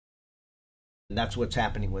And that's what's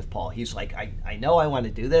happening with Paul. He's like, I know I want to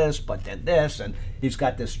do this, but then this, and he's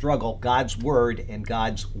got this struggle. God's word and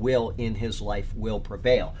God's will in his life will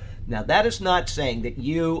prevail. Now, that is not saying that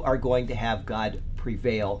you are going to have God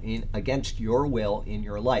prevail against your will in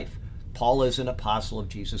your life. Paul is an apostle of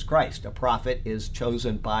Jesus Christ. A prophet is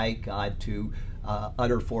chosen by God to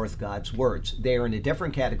utter forth God's words. They are in a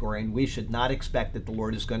different category, and we should not expect that the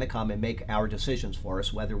Lord is going to come and make our decisions for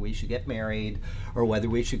us, whether we should get married or whether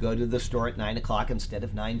we should go to the store at 9 o'clock instead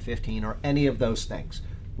of 9:15 or any of those things.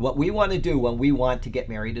 What we want to do when we want to get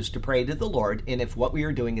married is to pray to the Lord, and if what we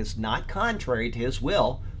are doing is not contrary to his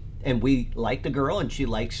will, and we like the girl and she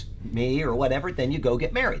likes me or whatever, then you go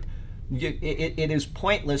get married. It is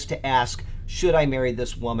pointless to ask, should I marry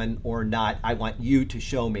this woman or not? I want you to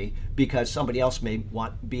show me, because somebody else may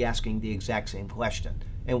be asking the exact same question.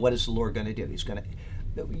 And what is the Lord going to do? He's going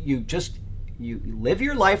to, you live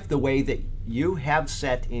your life the way that you have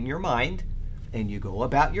set in your mind, and you go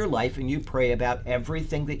about your life and you pray about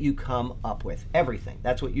everything that you come up with. Everything.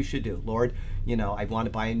 That's what you should do. Lord, I want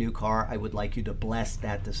to buy a new car. I would like you to bless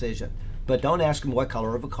that decision. But don't ask him what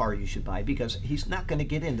color of a car you should buy, because he's not going to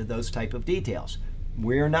get into those type of details.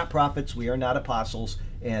 We are not prophets. We are not apostles.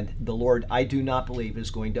 And the Lord, I do not believe, is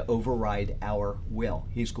going to override our will.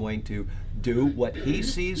 He's going to do what he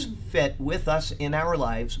sees fit with us in our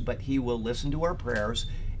lives, but he will listen to our prayers.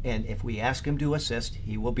 And if we ask him to assist,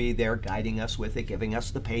 he will be there guiding us with it, giving us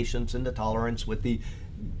the patience and the tolerance with the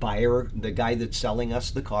buyer, the guy that's selling us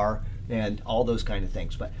the car, and all those kind of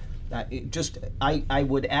things. But I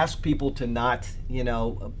would ask people to not,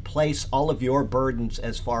 place all of your burdens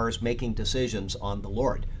as far as making decisions on the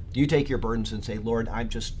Lord. You take your burdens and say, Lord,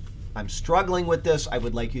 I'm struggling with this. I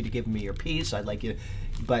would like you to give me your peace. I'd like you,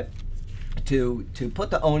 but to put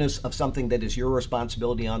the onus of something that is your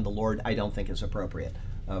responsibility on the Lord, I don't think is appropriate.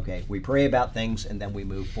 Okay, we pray about things and then we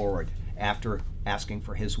move forward after asking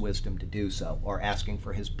for his wisdom to do so, or asking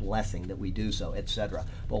for his blessing that we do so, etc.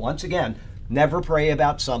 But once again, never pray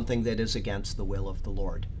about something that is against the will of the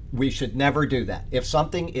Lord. We should never do that. If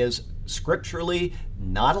something is scripturally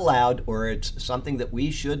not allowed, or it's something that we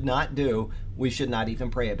should not do, we should not even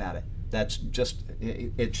pray about it. That's just,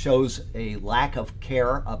 it shows a lack of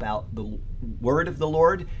care about the word of the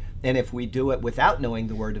Lord. And if we do it without knowing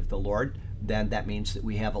the word of the Lord, then that means that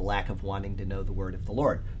we have a lack of wanting to know the word of the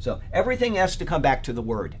Lord. So everything has to come back to the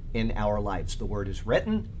word in our lives. The word is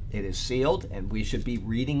written, it is sealed, and we should be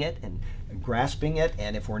reading it and grasping it.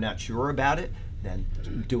 And if we're not sure about it, then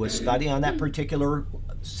do a study on that particular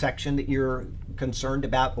section that you're concerned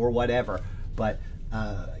about or whatever. But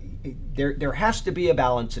there has to be a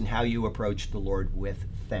balance in how you approach the Lord with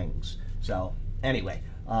things. So anyway,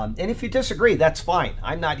 and if you disagree, that's fine.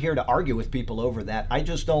 I'm not here to argue with people over that. I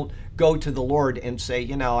just don't go to the Lord and say,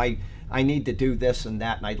 I need to do this and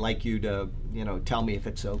that, and I'd like you to, tell me if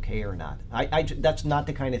it's okay or not. That's not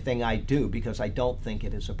the kind of thing I do, because I don't think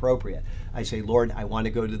it is appropriate. I say, Lord, I want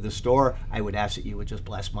to go to the store. I would ask that you would just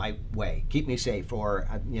bless my way. Keep me safe, or,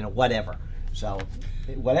 whatever. So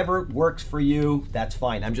whatever works for you, that's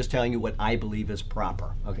fine. I'm just telling you what I believe is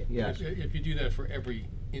proper. Okay, yes. If you do that for every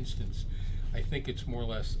instance, I think it's more or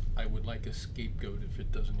less, I would like a scapegoat if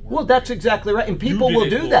it doesn't work. Well, that's exactly right. And people will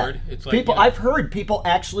do that. It's like, I've heard people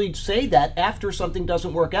actually say that after something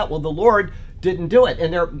doesn't work out. Well, the Lord didn't do it.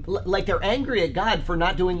 And they're angry at God for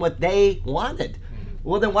not doing what they wanted. Mm-hmm.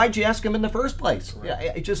 Well, then why'd you ask him in the first place?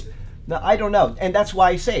 Right. I don't know. And that's why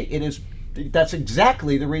I say that's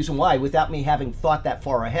exactly the reason why, without me having thought that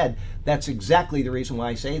far ahead, that's exactly the reason why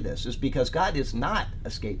I say this, is because God is not a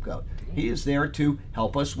scapegoat. He is there to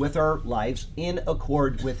help us with our lives in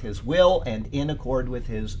accord with his will and in accord with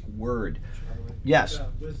his word. Charlie, yes.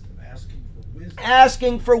 Wisdom, asking for wisdom.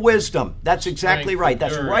 Asking for wisdom. That's exactly right.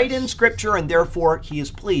 That's endurance. right in Scripture, and therefore he is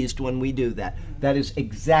pleased when we do that. That is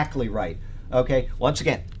exactly right. Okay, once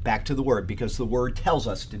again, back to the word, because the word tells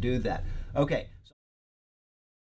us to do that. Okay.